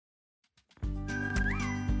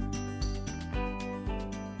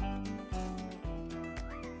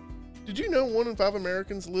Did you know 1 in 5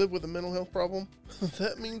 Americans live with a mental health problem?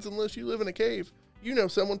 That means unless you live in a cave, you know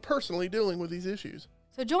someone personally dealing with these issues.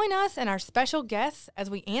 So join us and our special guests as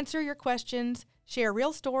we answer your questions, share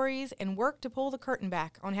real stories, and work to pull the curtain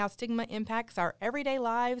back on how stigma impacts our everyday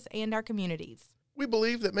lives and our communities. We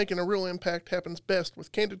believe that making a real impact happens best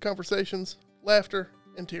with candid conversations, laughter,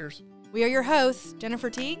 and tears. We are your hosts, Jennifer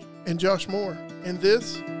Teague and Josh Moore, and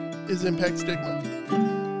this is Impact Stigma.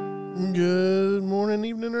 Good morning,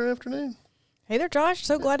 evening, or afternoon. Hey there, Josh.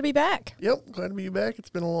 So glad to be back. Yep, glad to be back. It's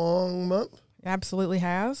been a long month. It absolutely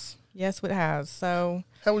has. Yes, it has. So,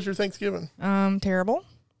 how was your Thanksgiving? Terrible.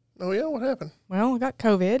 Oh yeah, what happened? Well, I got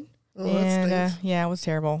COVID. Oh, that stinks. Yeah, it was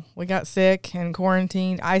terrible. We got sick and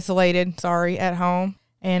quarantined, isolated, at home.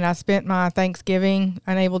 And I spent my Thanksgiving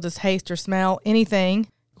unable to taste or smell anything,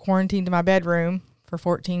 quarantined in my bedroom for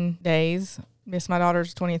 14 days. Missed my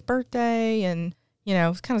daughter's 20th birthday, and, it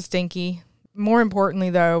was kind of stinky. More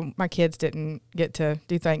importantly, though, my kids didn't get to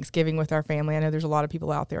do Thanksgiving with our family. I know there's a lot of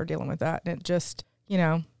people out there dealing with that. And it just,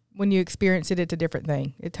 when you experience it, it's a different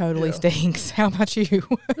thing. It totally stinks. How about you?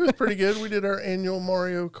 It was pretty good. We did our annual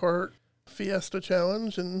Mario Kart Fiesta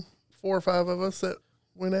Challenge, and 4 or 5 of us that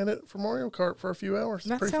went at it for Mario Kart for a few hours.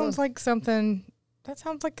 That sounds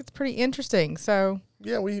like it's pretty interesting. So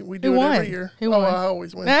yeah, we do it every year. Who won? I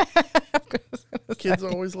always win. Kids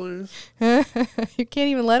always lose. You can't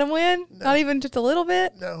even let them win? No. Not even just a little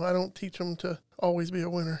bit? No, I don't teach them to always be a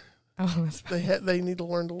winner. Oh, that's funny. They need to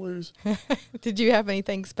learn to lose. Did you have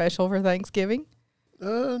anything special for Thanksgiving?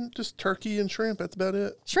 Just turkey and shrimp. That's about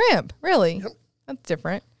it. Shrimp? Really? Yep. That's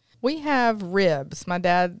different. We have ribs. My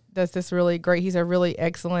dad does this really great. He's a really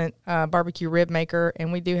excellent barbecue rib maker,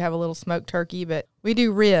 and we do have a little smoked turkey, but we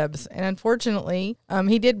do ribs. And unfortunately,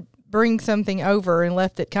 he did bring something over and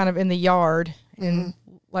left it kind of in the yard and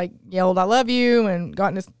yelled, "I love you," and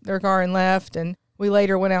got in their car and left. And we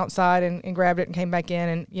later went outside and grabbed it and came back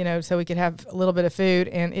in, and, so we could have a little bit of food.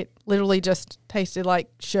 And it literally just tasted like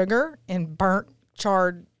sugar and burnt,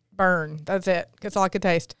 charred burn. That's it. That's all I could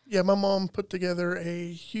taste. Yeah, my mom put together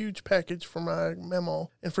a huge package for my mamaw.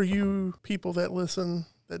 And for you people that listen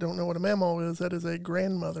that don't know what a mamaw is, that is a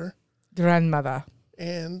grandmother.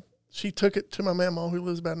 And she took it to my mamaw, who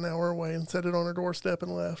lives about an hour away, and set it on her doorstep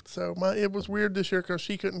and left. So it was weird this year because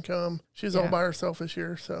she couldn't come. She's all by herself this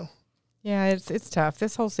year. So yeah, it's tough.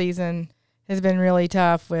 This whole season has been really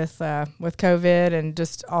tough with COVID and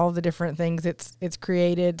just all the different things it's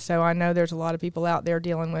created. So I know there's a lot of people out there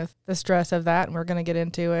dealing with the stress of that, and we're going to get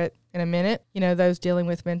into it in a minute. Those dealing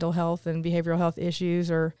with mental health and behavioral health issues,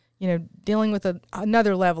 or dealing with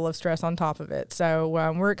another level of stress on top of it. So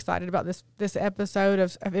we're excited about this episode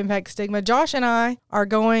of Impact Stigma. Josh and I are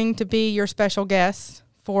going to be your special guests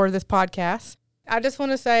for this podcast. I just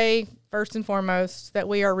want to say, first and foremost, that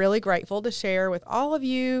we are really grateful to share with all of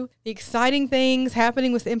you the exciting things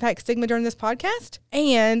happening with Impact Stigma during this podcast.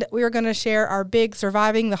 And we are going to share our big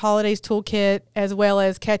Surviving the Holidays toolkit, as well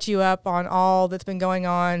as catch you up on all that's been going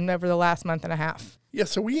on over the last month and a half. Yeah,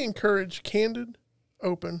 so we encourage candid,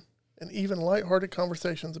 open, and even lighthearted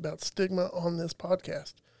conversations about stigma on this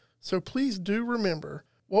podcast. So please do remember,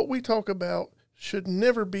 what we talk about should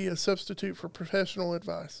never be a substitute for professional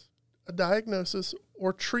advice, a diagnosis,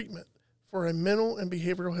 or treatment for a mental and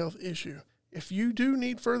behavioral health issue. If you do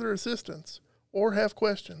need further assistance or have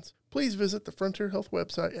questions, please visit the Frontier Health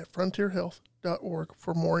website at frontierhealth.org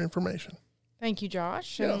for more information. Thank you,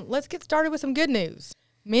 Josh. Yeah. And let's get started with some good news.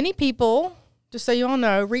 Many people, just so you all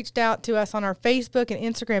know, reached out to us on our Facebook and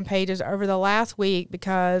Instagram pages over the last week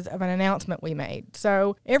because of an announcement we made.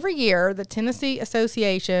 So every year, the Tennessee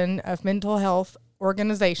Association of Mental Health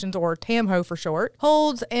Organizations, or TAMHO for short,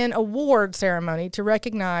 holds an award ceremony to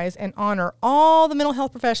recognize and honor all the mental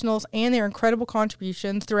health professionals and their incredible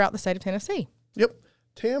contributions throughout the state of Tennessee. Yep.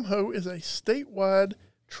 TAMHO is a statewide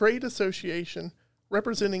trade association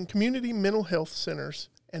representing community mental health centers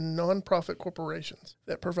and nonprofit corporations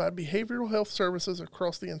that provide behavioral health services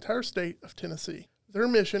across the entire state of Tennessee. Their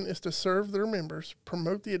mission is to serve their members,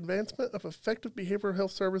 promote the advancement of effective behavioral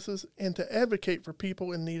health services, and to advocate for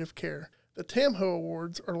people in need of care. The TAMHO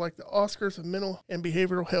Awards are like the Oscars of mental and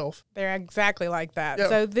behavioral health. They're exactly like that. Yeah.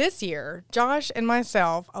 So this year, Josh and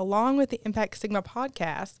myself, along with the Impact Stigma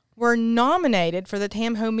podcast, were nominated for the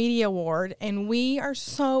TAMHO Media Award, and we are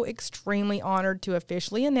so extremely honored to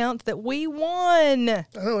officially announce that we won. I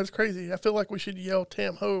know, it's crazy. I feel like we should yell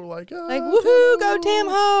TAMHO, like woohoo, go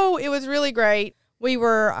TAMHO. It was really great. We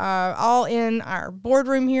were all in our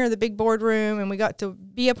boardroom here, the big boardroom, and we got to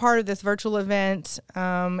be a part of this virtual event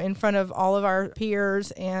in front of all of our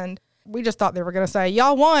peers. And we just thought they were going to say,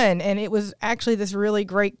 y'all won. And it was actually this really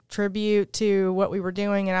great tribute to what we were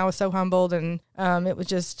doing. And I was so humbled, and it was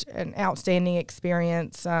just an outstanding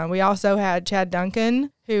experience. We also had Chad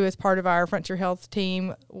Duncan, who is part of our Frontier Health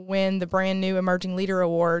team, win the brand new Emerging Leader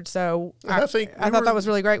Award. So I thought that was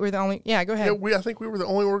really great. We're the only, go ahead. Yeah, I think we were the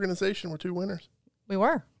only organization with 2 winners. We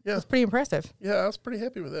were. Yeah. It was pretty impressive. Yeah, I was pretty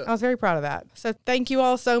happy with that. I was very proud of that. So thank you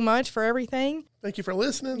all so much for everything. Thank you for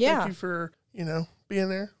listening. Yeah. Thank you for, being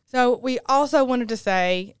there. So we also wanted to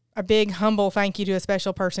say a big, humble thank you to a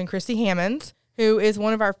special person, Christy Hammonds, who is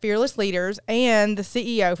one of our fearless leaders and the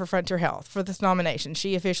CEO for Frontier Health for this nomination.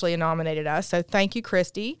 She officially nominated us. So thank you,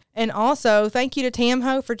 Christy. And also thank you to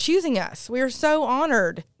TAMHO for choosing us. We are so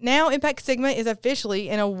honored. Now Impact Sigma is officially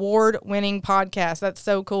an award-winning podcast. That's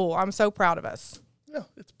so cool. I'm so proud of us. Yeah,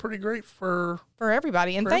 it's pretty great for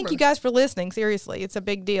everybody. And thank you guys for listening. Seriously, it's a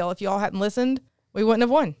big deal. If you all hadn't listened, we wouldn't have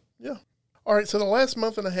won. Yeah. All right, so the last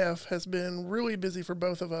month and a half has been really busy for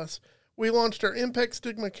both of us. We launched our Impact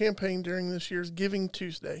Stigma campaign during this year's Giving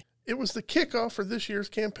Tuesday. It was the kickoff for this year's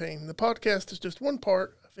campaign. The podcast is just one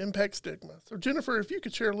part of Impact Stigma. So, Jennifer, if you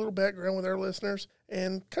could share a little background with our listeners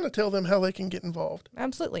and kind of tell them how they can get involved.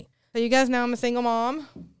 Absolutely. So you guys know I'm a single mom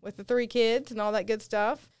with the 3 kids and all that good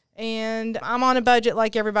stuff. And I'm on a budget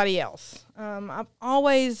like everybody else. I've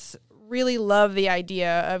always really loved the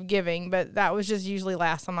idea of giving, but that was just usually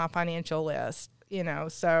last on my financial list,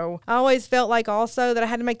 So I always felt like also that I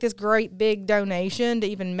had to make this great big donation to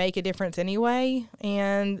even make a difference anyway.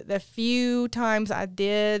 And the few times I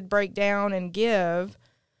did break down and give,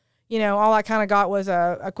 all I kind of got was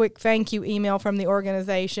a quick thank you email from the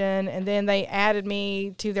organization, and then they added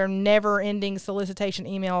me to their never-ending solicitation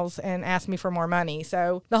emails and asked me for more money.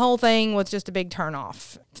 So the whole thing was just a big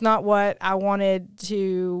turnoff. It's not what I wanted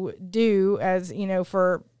to do, as,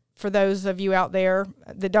 for those of you out there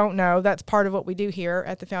that don't know, that's part of what we do here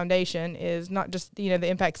at the foundation is not just, the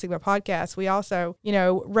Impact Sigma podcast. We also,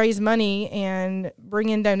 raise money and bring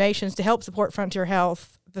in donations to help support Frontier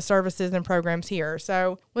Health, the services and programs here.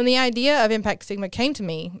 So when the idea of Impact Sigma came to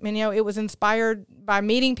me, it was inspired by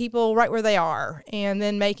meeting people right where they are and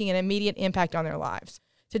then making an immediate impact on their lives.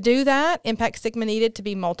 To do that, Impact Sigma needed to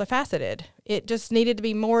be multifaceted. It just needed to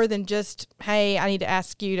be more than just, hey, I need to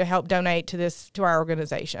ask you to help donate to our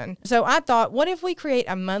organization. So I thought, what if we create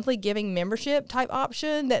a monthly giving membership type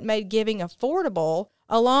option that made giving affordable,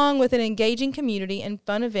 along with an engaging community and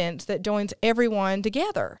fun events that joins everyone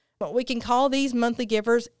together? But we can call these monthly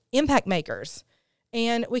givers impact makers.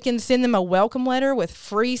 And we can send them a welcome letter with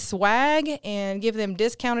free swag and give them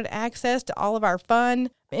discounted access to all of our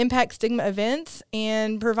fun Impact Stigma events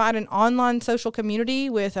and provide an online social community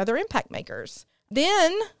with other impact makers.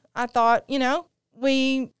 Then I thought,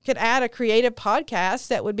 we could add a creative podcast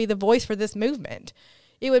that would be the voice for this movement.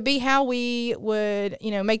 It would be how we would,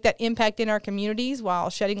 make that impact in our communities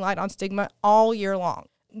while shedding light on stigma all year long.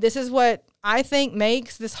 This is what I think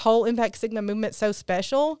makes this whole Impact Stigma movement so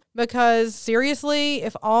special, because seriously,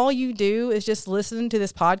 if all you do is just listen to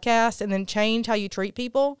this podcast and then change how you treat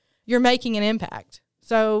people, you're making an impact.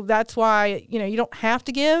 So that's why, you don't have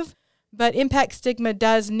to give, but Impact Stigma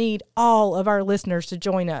does need all of our listeners to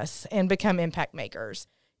join us and become impact makers.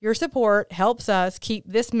 Your support helps us keep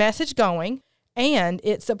this message going, and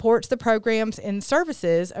it supports the programs and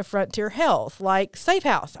services of Frontier Health, like Safe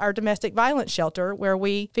House, our domestic violence shelter, where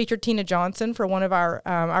we featured Tina Johnson for one of our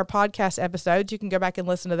podcast episodes. You can go back and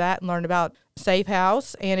listen to that and learn about Safe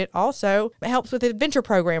House. And it also helps with the Adventure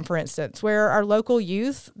Program, for instance, where our local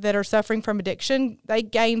youth that are suffering from addiction, they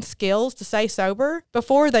gain skills to stay sober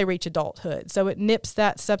before they reach adulthood. So it nips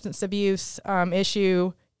that substance abuse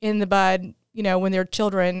issue in the bud, when they're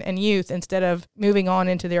children and youth instead of moving on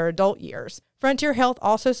into their adult years. Frontier Health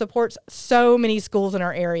also supports so many schools in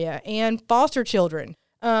our area and foster children.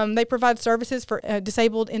 They provide services for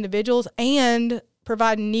disabled individuals and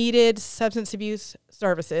provide needed substance abuse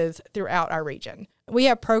services throughout our region. We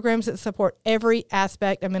have programs that support every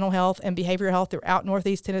aspect of mental health and behavioral health throughout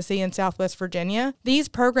Northeast Tennessee and Southwest Virginia. These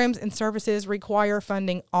programs and services require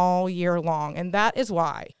funding all year long, and that is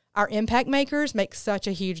why our impact makers make such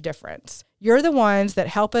a huge difference. You're the ones that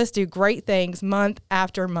help us do great things month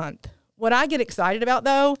after month. What I get excited about,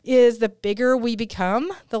 though, is the bigger we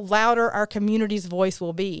become, the louder our community's voice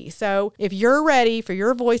will be. So if you're ready for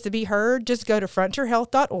your voice to be heard, just go to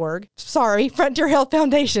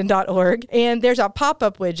frontierhealthfoundation.org, and there's a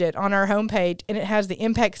pop-up widget on our homepage, and it has the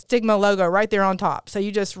Impact Stigma logo right there on top. So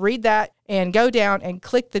you just read that, and go down and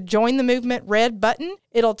click the Join the Movement red button.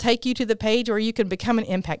 It'll take you to the page where you can become an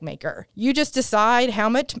impact maker. You just decide how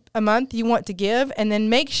much a month you want to give, and then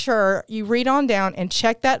make sure you read on down and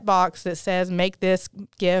check that box that says make this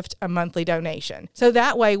gift a monthly donation. So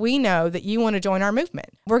that way we know that you want to join our movement.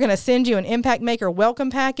 We're going to send you an Impact Maker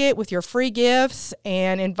welcome packet with your free gifts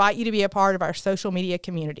and invite you to be a part of our social media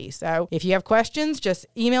community. So if you have questions, just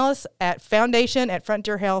email us at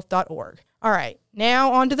foundation@frontierhealth.org. All right,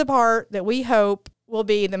 now on to the part that we hope will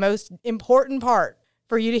be the most important part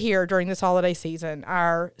for you to hear during this holiday season,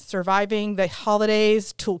 our Surviving the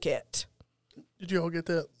Holidays Toolkit. Did you all get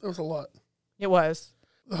that? That was a lot. It was.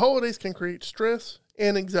 The holidays can create stress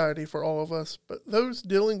and anxiety for all of us, but those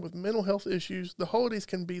dealing with mental health issues, the holidays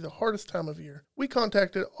can be the hardest time of year. We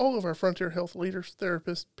contacted all of our Frontier Health leaders,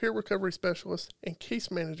 therapists, peer recovery specialists, and case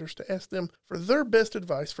managers to ask them for their best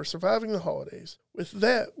advice for surviving the holidays. With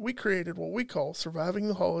that, we created what we call Surviving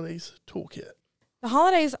the Holidays Toolkit. The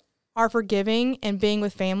holidays are for giving and being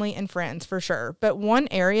with family and friends for sure, but one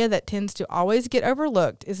area that tends to always get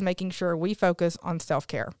overlooked is making sure we focus on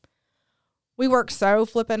self-care. We work so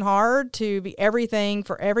flippin' hard to be everything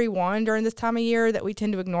for everyone during this time of year that we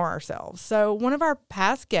tend to ignore ourselves. So one of our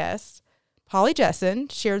past guests, Polly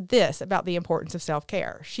Jessen, shared this about the importance of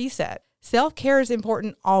self-care. She said, self-care is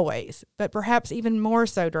important always, but perhaps even more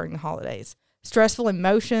so during the holidays. Stressful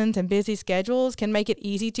emotions and busy schedules can make it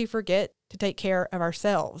easy to forget to take care of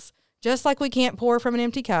ourselves. Just like we can't pour from an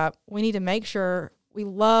empty cup, we need to make sure we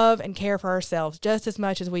love and care for ourselves just as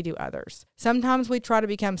much as we do others. Sometimes we try to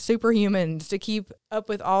become superhumans to keep up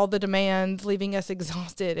with all the demands, leaving us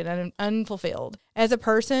exhausted and unfulfilled. As a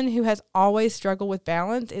person who has always struggled with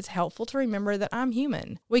balance, it's helpful to remember that I'm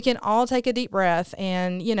human. We can all take a deep breath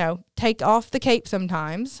and, take off the cape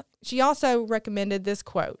sometimes. She also recommended this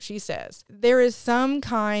quote. She says, "There is some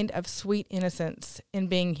kind of sweet innocence in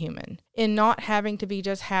being human, in not having to be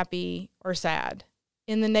just happy or sad,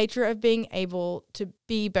 in the nature of being able to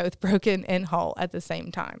be both broken and whole at the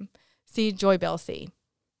same time." See Joy Bell C.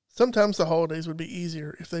 Sometimes the holidays would be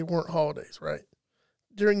easier if they weren't holidays, right?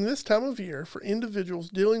 During this time of year, for individuals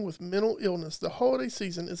dealing with mental illness, the holiday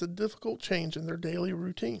season is a difficult change in their daily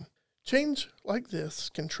routine. Change like this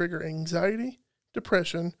can trigger anxiety,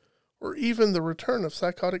 depression, or even the return of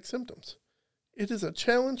psychotic symptoms. It is a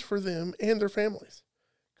challenge for them and their families.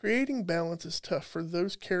 Creating balance is tough for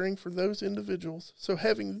those caring for those individuals, so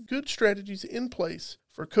having good strategies in place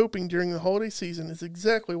for coping during the holiday season is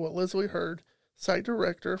exactly what Leslie Hurd, Site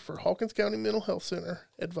Director for Hawkins County Mental Health Center,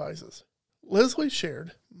 advises. Leslie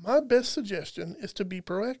shared, "My best suggestion is to be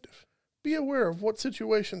proactive. Be aware of what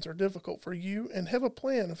situations are difficult for you and have a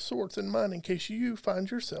plan of sorts in mind in case you find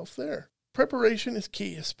yourself there. Preparation is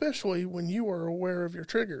key, especially when you are aware of your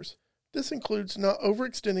triggers. This includes not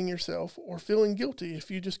overextending yourself or feeling guilty if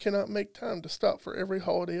you just cannot make time to stop for every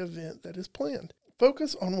holiday event that is planned.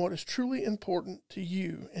 Focus on what is truly important to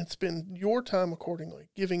you and spend your time accordingly,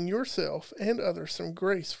 giving yourself and others some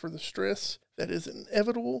grace for the stress that is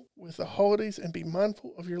inevitable with the holidays and be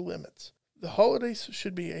mindful of your limits. The holidays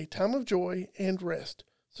should be a time of joy and rest,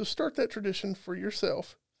 so start that tradition for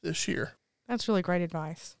yourself this year." That's really great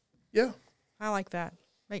advice. Yeah. I like that.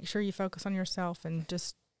 Make sure you focus on yourself and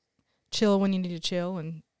just chill when you need to chill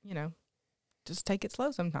and, just take it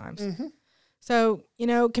slow sometimes. Mm-hmm. So,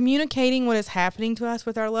 communicating what is happening to us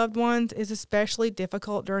with our loved ones is especially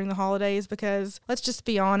difficult during the holidays because, let's just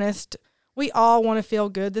be honest, we all want to feel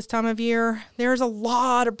good this time of year. There's a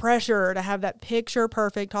lot of pressure to have that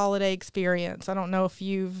picture-perfect holiday experience. I don't know if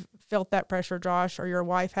you've felt that pressure, Josh, or your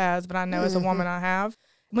wife has, but I know as a woman I have.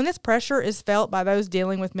 When this pressure is felt by those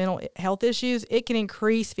dealing with mental health issues, it can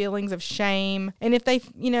increase feelings of shame. And if they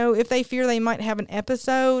fear they might have an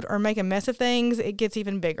episode or make a mess of things, it gets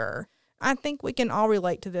even bigger. I think we can all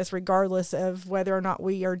relate to this regardless of whether or not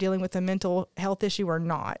we are dealing with a mental health issue or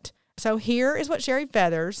not. So here is what Sherry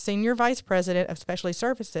Feathers, Senior Vice President of Specialty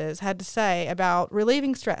Services, had to say about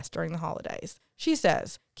relieving stress during the holidays. She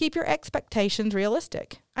says, "Keep your expectations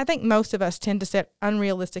realistic. I think most of us tend to set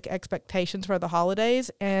unrealistic expectations for the holidays,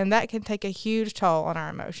 and that can take a huge toll on our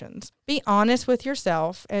emotions. Be honest with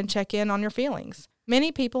yourself and check in on your feelings.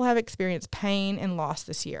 Many people have experienced pain and loss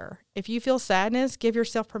this year. If you feel sadness, give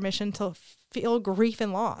yourself permission to feel grief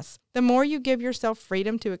and loss. The more you give yourself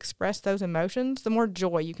freedom to express those emotions, the more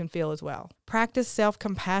joy you can feel as well. Practice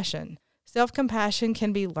self-compassion. Self-compassion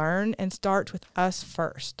can be learned and starts with us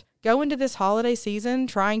first. Go into this holiday season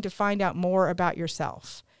trying to find out more about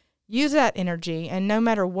yourself. Use that energy, and no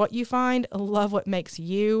matter what you find, love what makes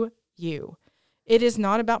you, you. It is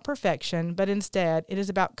not about perfection, but instead it is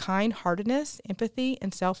about kind-heartedness, empathy,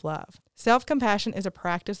 and self-love. Self-compassion is a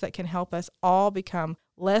practice that can help us all become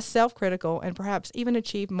less self-critical, and perhaps even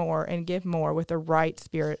achieve more and give more with the right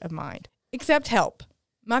spirit of mind. Accept help.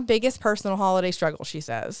 My biggest personal holiday struggle, she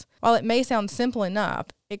says. While it may sound simple enough,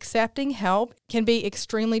 accepting help can be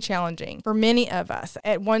extremely challenging for many of us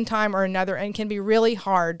at one time or another and can be really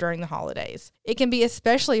hard during the holidays. It can be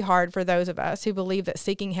especially hard for those of us who believe that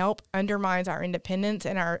seeking help undermines our independence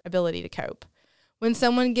and our ability to cope. When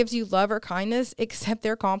someone gives you love or kindness, accept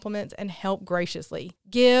their compliments and help graciously.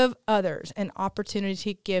 Give others an opportunity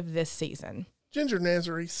to give this season. Ginger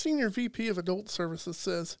Nazary, Senior VP of Adult Services,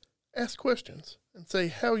 says, ask questions and say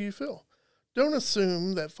how you feel. Don't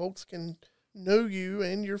assume that folks can know you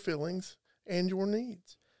and your feelings and your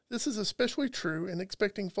needs. This is especially true in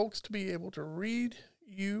expecting folks to be able to read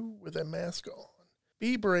you with a mask on.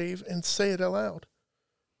 Be brave and say it aloud.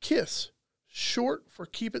 KISS, short for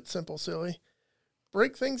keep it simple, silly.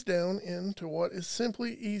 Break things down into what is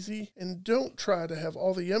simply easy, and don't try to have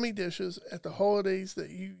all the yummy dishes at the holidays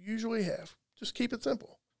that you usually have. Just keep it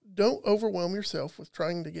simple. Don't overwhelm yourself with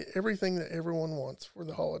trying to get everything that everyone wants for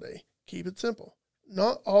the holiday. Keep it simple.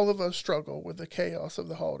 Not all of us struggle with the chaos of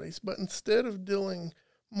the holidays, but instead of dealing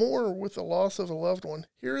more with the loss of a loved one,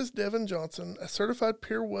 here is Devin Johnson, a certified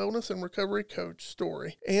peer wellness and recovery coach,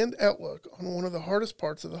 story and outlook on one of the hardest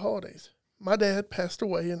parts of the holidays. My dad passed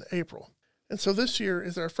away in April, and so this year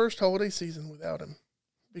is our first holiday season without him.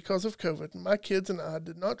 Because of COVID, my kids and I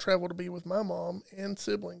did not travel to be with my mom and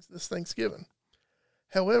siblings this Thanksgiving.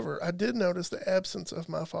 However, I did notice the absence of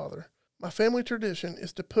my father. My family tradition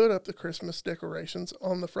is to put up the Christmas decorations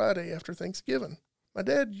on the Friday after Thanksgiving. My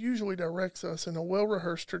dad usually directs us in a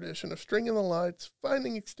well-rehearsed tradition of stringing the lights,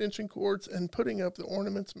 finding extension cords, and putting up the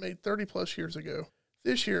ornaments made 30-plus years ago.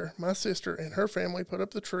 This year, my sister and her family put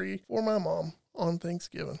up the tree for my mom on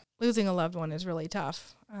Thanksgiving. Losing a loved one is really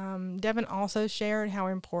tough. Devin also shared how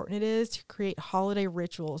important it is to create holiday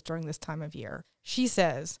rituals during this time of year. She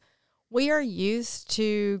says, we are used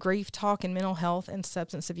to grief talk and mental health and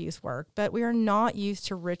substance abuse work, but we are not used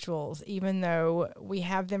to rituals, even though we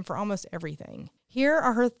have them for almost everything. Here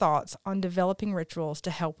are her thoughts on developing rituals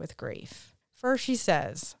to help with grief. First, she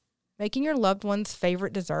says, making your loved one's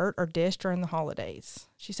favorite dessert or dish during the holidays.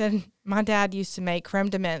 She said, my dad used to make creme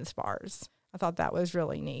de menthe bars. I thought that was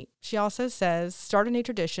really neat. She also says, start a new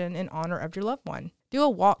tradition in honor of your loved one. Do a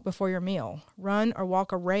walk before your meal. Run or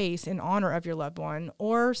walk a race in honor of your loved one,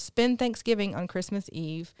 or spend Thanksgiving on Christmas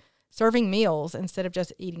Eve serving meals instead of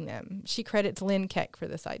just eating them. She credits Lynn Keck for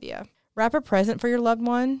this idea. Wrap a present for your loved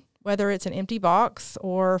one, whether it's an empty box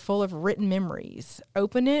or full of written memories.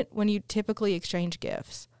 Open it when you typically exchange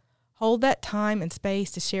gifts. Hold that time and space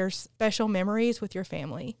to share special memories with your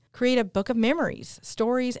family. Create a book of memories,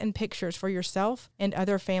 stories, and pictures for yourself and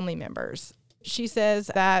other family members. She says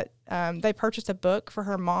that they purchased a book for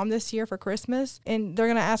her mom this year for Christmas, and they're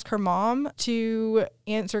going to ask her mom to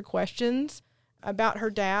answer questions about her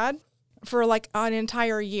dad for like an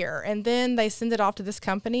entire year. And then they send it off to this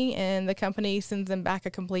company, and the company sends them back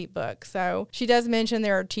a complete book. So she does mention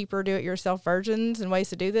there are cheaper do-it-yourself versions and ways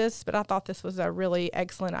to do this, but I thought this was a really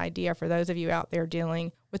excellent idea for those of you out there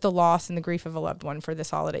dealing with the loss and the grief of a loved one for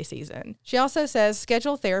this holiday season. She also says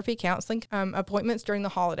schedule therapy counseling appointments during the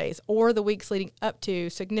holidays or the weeks leading up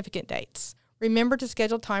to significant dates. Remember to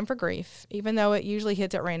schedule time for grief, even though it usually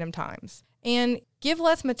hits at random times. And give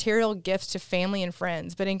less material gifts to family and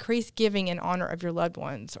friends, but increase giving in honor of your loved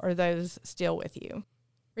ones or those still with you.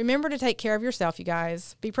 Remember to take care of yourself, you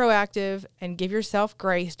guys. Be proactive and give yourself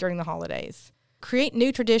grace during the holidays. Create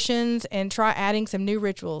new traditions and try adding some new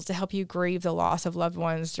rituals to help you grieve the loss of loved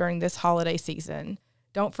ones during this holiday season.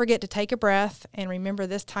 Don't forget to take a breath and remember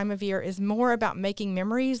this time of year is more about making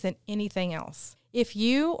memories than anything else. If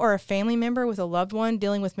you or a family member with a loved one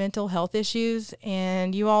dealing with mental health issues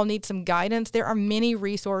and you all need some guidance, there are many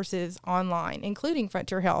resources online, including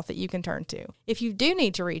Frontier Health, that you can turn to. If you do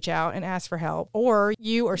need to reach out and ask for help, or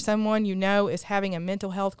you or someone you know is having a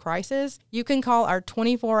mental health crisis, you can call our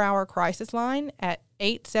 24-hour crisis line at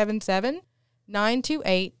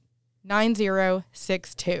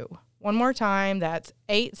 877-928-9062. One more time, that's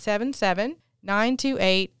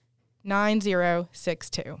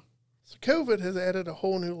 877-928-9062. So COVID has added a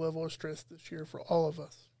whole new level of stress this year for all of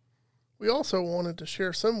us. We also wanted to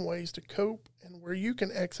share some ways to cope and where you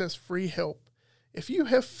can access free help. If you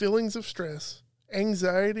have feelings of stress,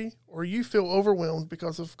 anxiety, or you feel overwhelmed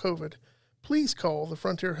because of COVID, please call the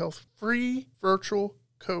Frontier Health free virtual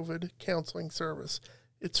COVID counseling service.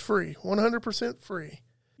 It's free, 100% free.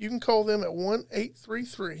 You can call them at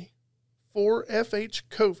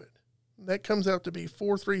 1-833-4FH-COVID. That comes out to be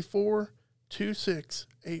 434-2684.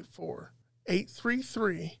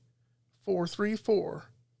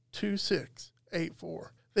 833-434-2684.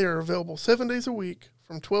 They are available 7 days a week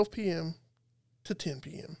from 12 p.m. to 10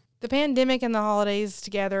 p.m. The pandemic and the holidays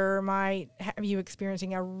together might have you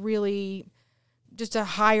experiencing just a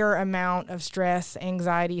higher amount of stress,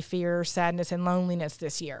 anxiety, fear, sadness, and loneliness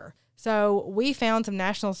this year. So we found some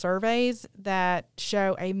national surveys that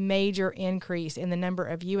show a major increase in the number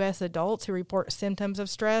of U.S. adults who report symptoms of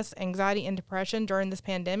stress, anxiety, and depression during this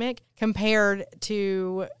pandemic compared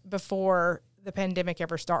to before the pandemic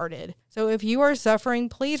ever started. So if you are suffering,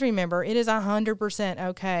 please remember it is 100%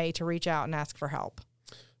 okay to reach out and ask for help.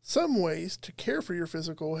 Some ways to care for your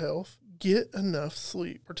physical health: get enough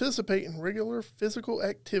sleep. Participate in regular physical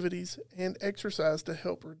activities and exercise to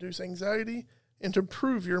help reduce anxiety and to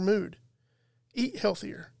improve your mood. Eat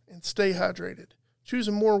healthier and stay hydrated. Choose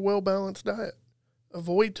a more well-balanced diet.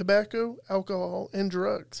 Avoid tobacco, alcohol, and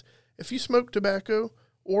drugs. If you smoke tobacco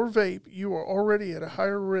or vape, you are already at a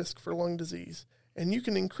higher risk for lung disease, and you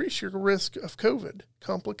can increase your risk of COVID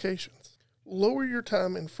complications. Lower your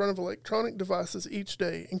time in front of electronic devices each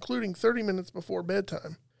day, including 30 minutes before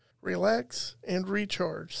bedtime. Relax and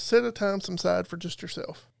recharge. Set a time aside for just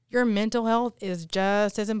yourself. Your mental health is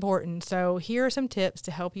just as important, so here are some tips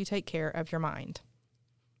to help you take care of your mind.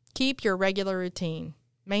 Keep your regular routine.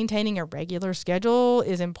 Maintaining a regular schedule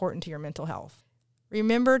is important to your mental health.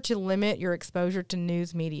 Remember to limit your exposure to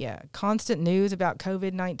news media. Constant news about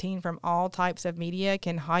COVID-19 from all types of media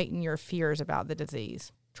can heighten your fears about the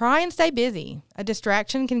disease. Try and stay busy. A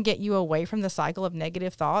distraction can get you away from the cycle of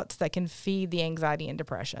negative thoughts that can feed the anxiety and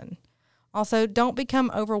depression. Also, don't become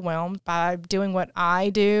overwhelmed by doing what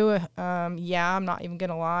I do. I'm not even going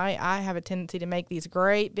to lie. I have a tendency to make these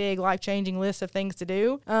great, big, life-changing lists of things to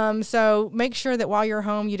do. So make sure that while you're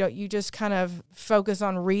home, you just kind of focus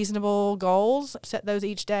on reasonable goals, set those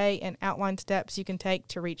each day, and outline steps you can take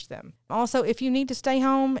to reach them. Also, if you need to stay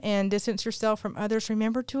home and distance yourself from others,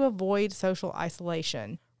 remember to avoid social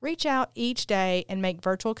isolation. Reach out each day and make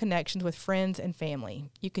virtual connections with friends and family.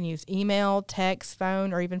 You can use email, text,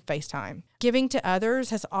 phone, or even FaceTime. Giving to others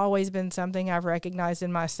has always been something I've recognized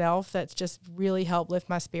in myself that's just really helped lift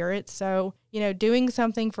my spirits. So, doing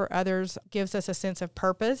something for others gives us a sense of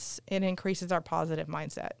purpose and increases our positive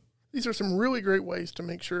mindset. These are some really great ways to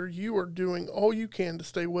make sure you are doing all you can to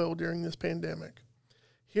stay well during this pandemic.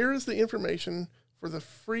 Here is the information for the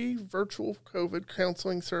free virtual COVID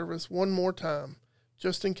counseling service one more time,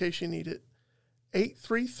 just in case you need it.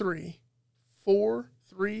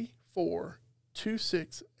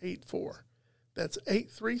 833-434-2684. That's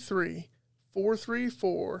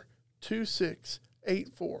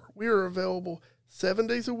 833-434-2684. We are available 7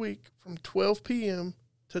 days a week from 12 p.m.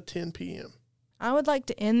 to 10 p.m. I would like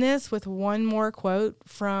to end this with one more quote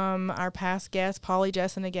from our past guest, Polly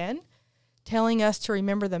Jessen again, telling us to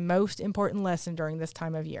remember the most important lesson during this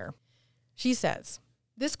time of year. She says,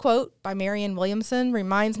 "This quote by Marianne Williamson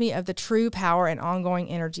reminds me of the true power and ongoing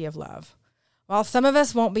energy of love. While some of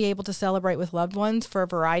us won't be able to celebrate with loved ones for a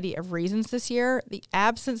variety of reasons this year, the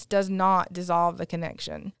absence does not dissolve the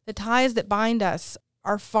connection. The ties that bind us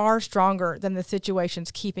are far stronger than the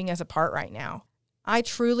situations keeping us apart right now. I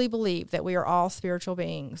truly believe that we are all spiritual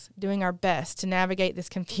beings, doing our best to navigate this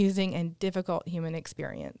confusing and difficult human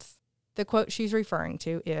experience." The quote she's referring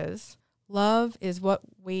to is, "Love is what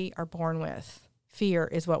we are born with. Fear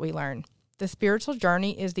is what we learn. The spiritual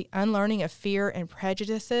journey is the unlearning of fear and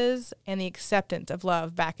prejudices and the acceptance of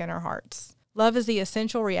love back in our hearts. Love is the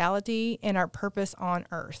essential reality and our purpose on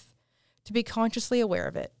earth. To be consciously aware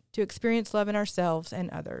of it, to experience love in ourselves and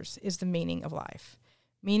others is the meaning of life.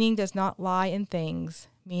 Meaning does not lie in things.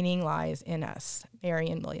 Meaning lies in us."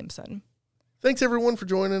 Marianne Williamson. Thanks everyone for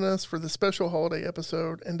joining us for the special holiday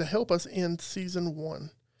episode and to help us end Season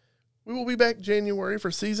 1. We will be back January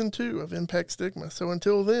for Season 2 of Impact Stigma. So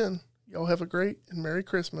until then, y'all have a great and Merry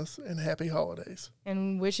Christmas and Happy Holidays.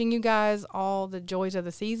 And wishing you guys all the joys of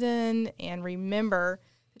the season. And remember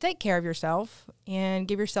to take care of yourself and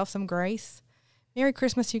give yourself some grace. Merry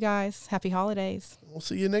Christmas, you guys. Happy holidays. We'll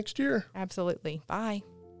see you next year. Absolutely. Bye.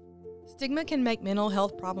 Stigma can make mental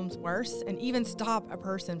health problems worse and even stop a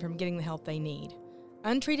person from getting the help they need.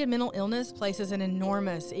 Untreated mental illness places an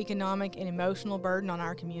enormous economic and emotional burden on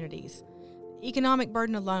our communities. The economic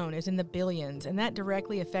burden alone is in the billions, and that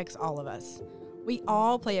directly affects all of us. We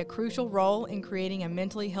all play a crucial role in creating a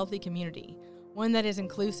mentally healthy community, one that is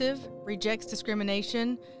inclusive, rejects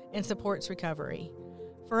discrimination, and supports recovery.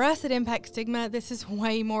 For us at Impact Stigma, this is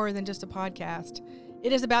way more than just a podcast.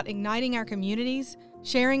 It is about igniting our communities,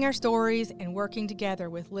 sharing our stories, and working together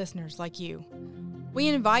with listeners like you. We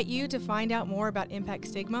invite you to find out more about Impact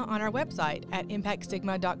Stigma on our website at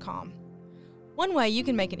impactstigma.com. One way you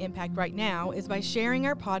can make an impact right now is by sharing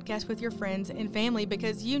our podcast with your friends and family,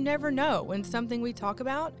 because you never know when something we talk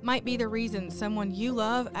about might be the reason someone you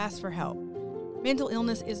love asks for help. Mental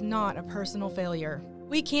illness is not a personal failure.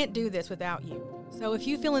 We can't do this without you. So if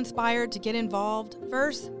you feel inspired to get involved,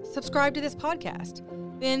 first, subscribe to this podcast.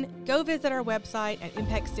 Then go visit our website at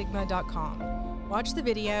impactstigma.com. Watch the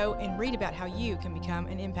video and read about how you can become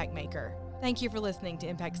an impact maker. Thank you for listening to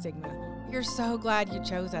Impact Stigma. We're so glad you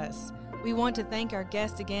chose us. We want to thank our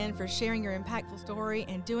guests again for sharing your impactful story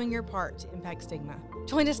and doing your part to impact stigma.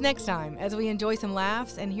 Join us next time as we enjoy some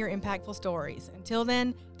laughs and hear impactful stories. Until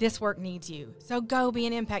then, this work needs you. So go be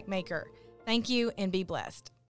an impact maker. Thank you and be blessed.